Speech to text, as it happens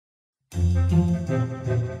What's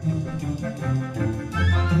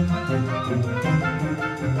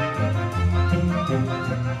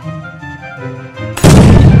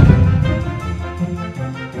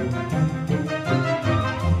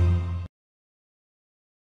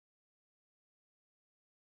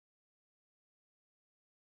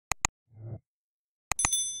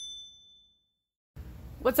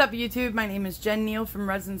up YouTube? My name is Jen Neal from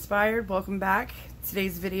Resin Inspired. Welcome back.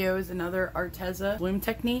 Today's video is another ARTEZA bloom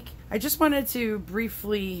technique. I just wanted to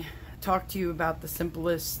briefly talk to you about the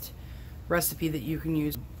simplest recipe that you can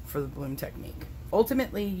use for the bloom technique.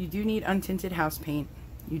 Ultimately, you do need untinted house paint.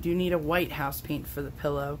 You do need a white house paint for the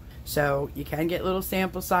pillow. So you can get little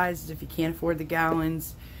sample sizes if you can't afford the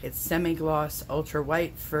gallons. It's semi-gloss ultra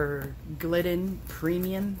white for Glidden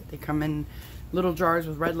Premium. They come in little jars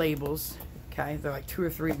with red labels. Okay, they're like $2 or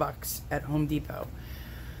 $3 at Home Depot.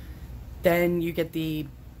 Then you get the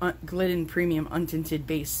Glidden Premium Untinted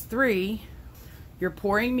Base 3. Your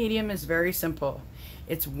pouring medium is very simple.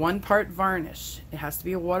 It's 1 part varnish. It has to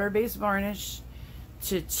be a water-based varnish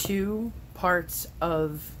to 2 parts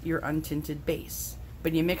of your untinted base.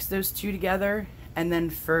 But you mix those two together, and then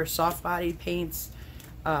for soft-bodied paints,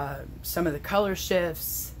 some of the color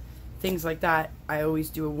shifts, things like that, I always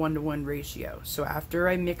do a 1-to-1 ratio. So after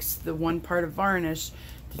I mix the 1 part of varnish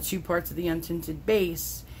to 2 parts of the untinted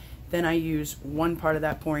base, then I use 1 part of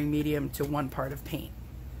that pouring medium to 1 part of paint.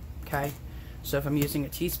 Okay? So if I'm using a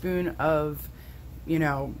teaspoon of,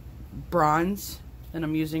 bronze, then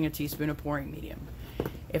I'm using a teaspoon of pouring medium.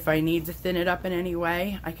 If I need to thin it up in any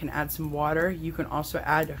way, I can add some water. You can also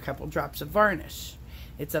add a couple drops of varnish.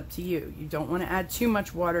 It's up to you. You don't want to add too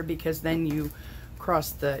much water because then you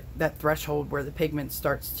cross that threshold where the pigment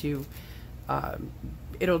starts to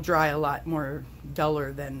it'll dry a lot more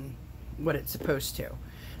duller than what it's supposed to.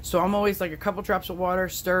 So I'm always like a couple drops of water,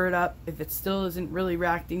 stir it up. If it still isn't really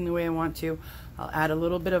reacting the way I want to, I'll add a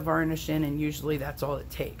little bit of varnish in, and usually that's all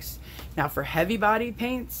it takes. Now for heavy bodied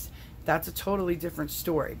paints, that's a totally different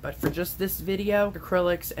story, but for just this video,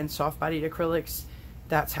 acrylics and soft bodied acrylics,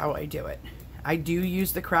 that's how I do it. I do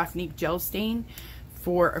use the Craftnique gel stain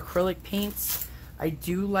for acrylic paints. I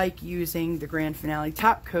do like using the Grand Finale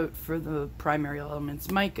top coat for the Primary Elements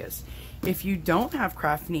micas. If you don't have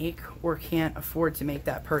Craftnique or can't afford to make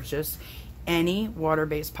that purchase, any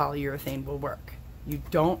water-based polyurethane will work. You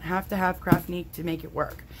don't have to have Craftnique to make it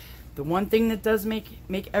work. The one thing that does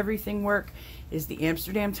make everything work is the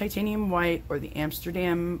Amsterdam Titanium White or the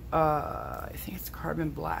Amsterdam, I think it's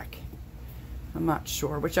Carbon Black. I'm not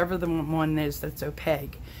sure. Whichever the one is that's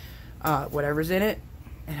opaque. Whatever's in it,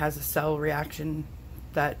 it has a cell reaction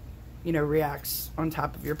that, reacts on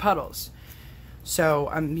top of your puddles. So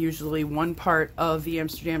I'm usually 1 part of the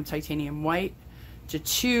Amsterdam Titanium White to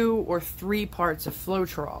 2 or 3 parts of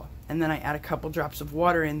Floetrol. And then I add a couple drops of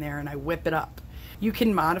water in there and I whip it up. You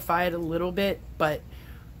can modify it a little bit, but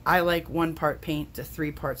I like 1 part paint to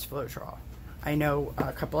 3 parts Floetrol. I know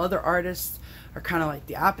a couple other artists are kind of like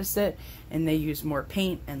the opposite, and they use more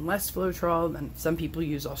paint and less Floetrol. And some people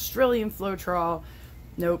use Australian Floetrol.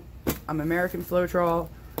 Nope, I'm American Floetrol,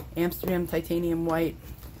 Amsterdam Titanium White.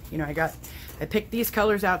 I picked these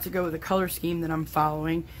colors out to go with the color scheme that I'm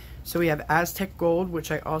following. So we have Aztec Gold,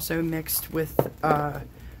 which I also mixed with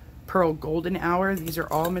Pearl Golden Hour. These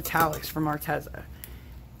are all metallics from ARTEZA.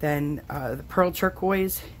 Then the Pearl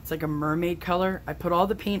Turquoise, it's like a mermaid color. I put all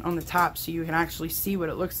the paint on the top so you can actually see what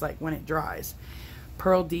it looks like when it dries.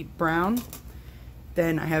 Pearl Deep Brown.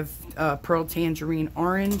 Then I have Pearl Tangerine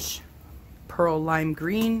Orange, Pearl Lime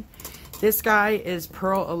Green. This guy is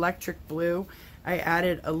Pearl Electric Blue. I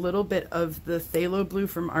added a little bit of the Phthalo Blue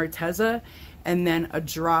from ARTEZA and then a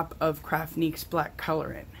drop of Craftnique's black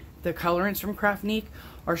colorant. The colorants from Craftnique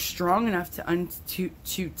are strong enough to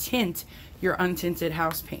tint your untinted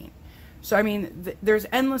house paint. So I mean, there's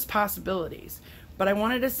endless possibilities, but I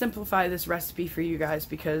wanted to simplify this recipe for you guys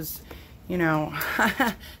because,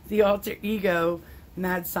 the alter ego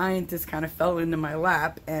mad scientist kind of fell into my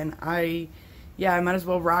lap, and I might as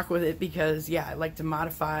well rock with it because, I like to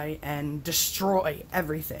modify and destroy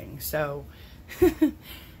everything. So,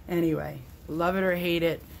 anyway, love it or hate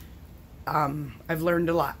it, I've learned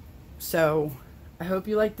a lot. So, I hope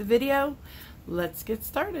you liked the video. Let's get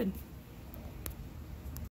started.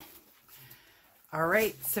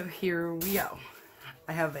 Alright, so here we go.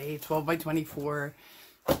 I have a 12 by 24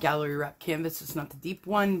 gallery wrap canvas. It's not the deep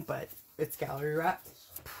one, but it's gallery wrapped.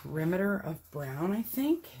 Perimeter of brown, I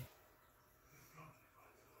think.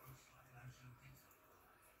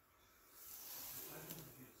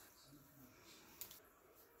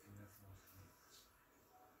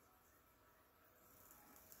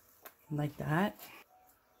 Like that.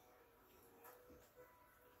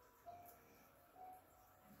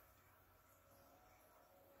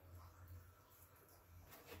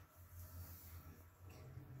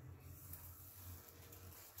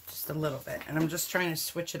 just a little bit. And I'm just trying to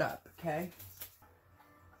switch it up, okay?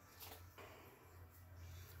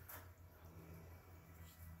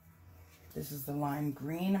 This is the lime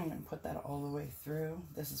green. I'm going to put that all the way through.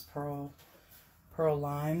 This is pearl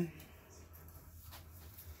lime.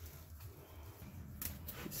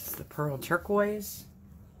 This is the pearl turquoise.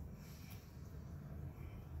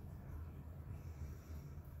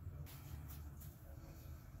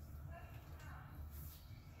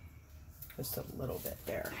 Just a little bit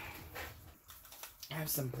there. I have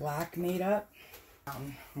some black made up.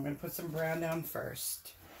 I'm going to put some brown down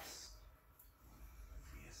first.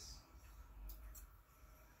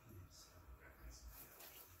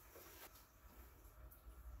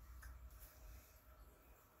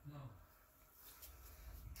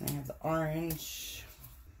 I have the orange.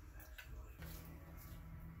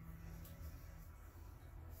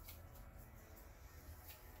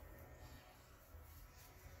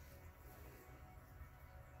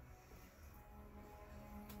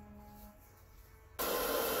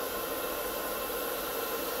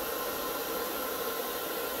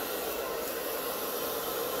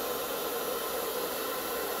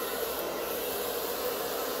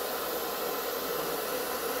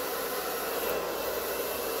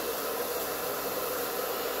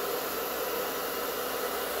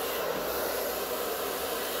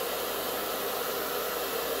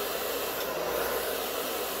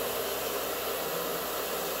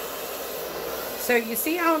 So you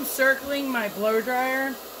see how I'm circling my blow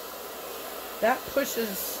dryer? That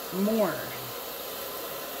pushes more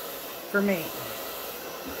for me.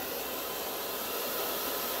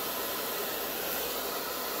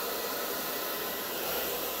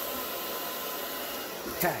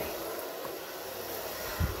 Okay.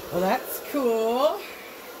 Well, that's cool.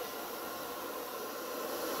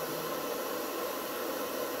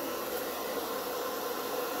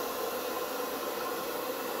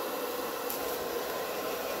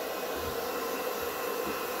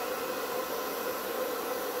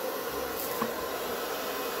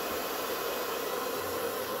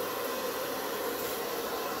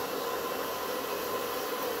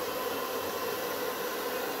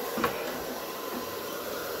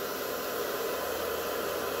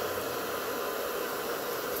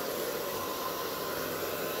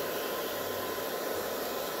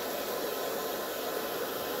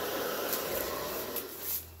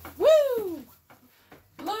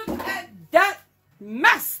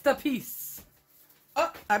 Masterpiece.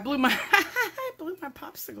 Oh, I blew my I blew my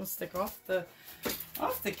popsicle stick off the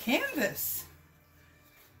canvas.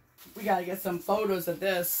 We gotta get some photos of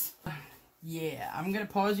this. Yeah, I'm gonna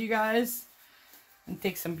pause you guys and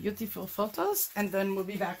take some beautiful photos, and then we'll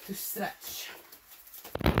be back to stretch.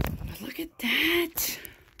 Look at that.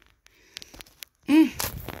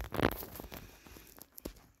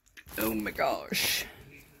 Oh my gosh.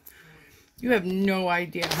 You have no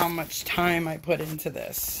idea how much time I put into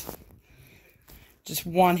this. Just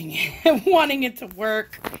wanting it, wanting it to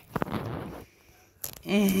work.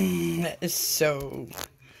 That is so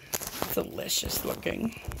delicious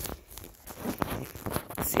looking.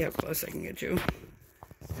 Let's see how close I can get you.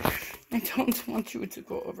 I don't want you to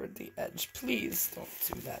go over the edge. Please don't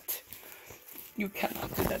do that. You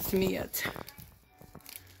cannot do that to me yet.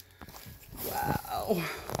 Wow.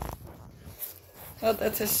 Oh,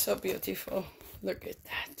 that is so beautiful. Look at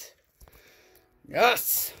that.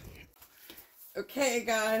 Yes. Okay,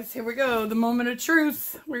 guys, here we go. The moment of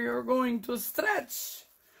truth. We are going to stretch.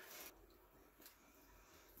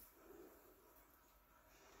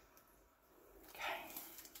 Okay.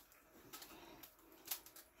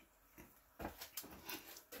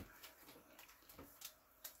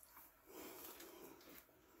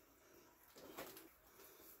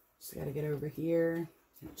 Just gotta get over here.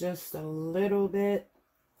 Just a little bit.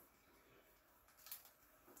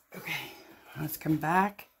 Okay, let's come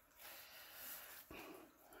back.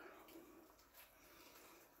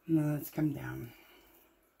 Now let's come down.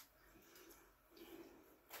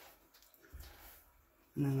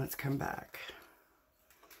 And then let's come back.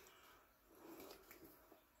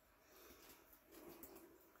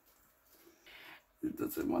 It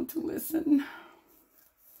doesn't want to listen.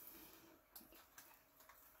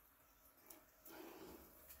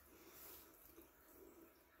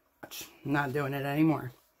 Not doing it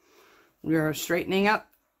anymore. We are straightening up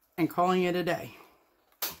and calling it a day.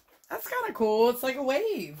 That's kind of cool. It's like a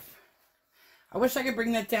wave. I wish I could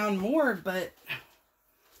bring that down more, but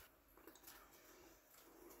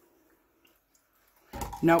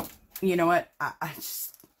nope. You know what? I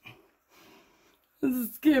just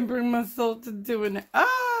can't bring myself to doing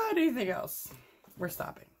anything else. We're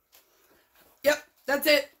stopping. Yep, that's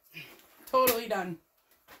it. Totally done.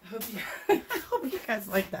 I hope you guys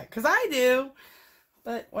like that, because I do.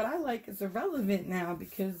 But what I like is irrelevant now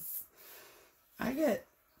because I get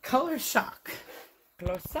color shock.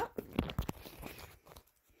 Close up.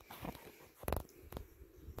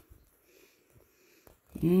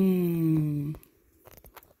 God,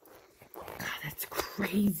 that's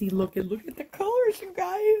crazy looking. Look at the colors, you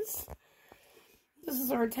guys. This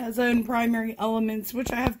is ARTEZA and Primary Elements,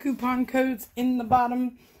 which I have coupon codes in the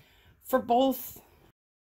bottom for both.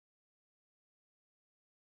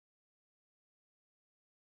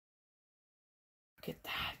 Look at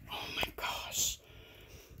that. Oh my gosh.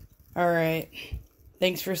 All right.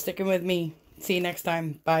 Thanks for sticking with me. See you next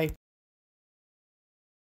time. Bye.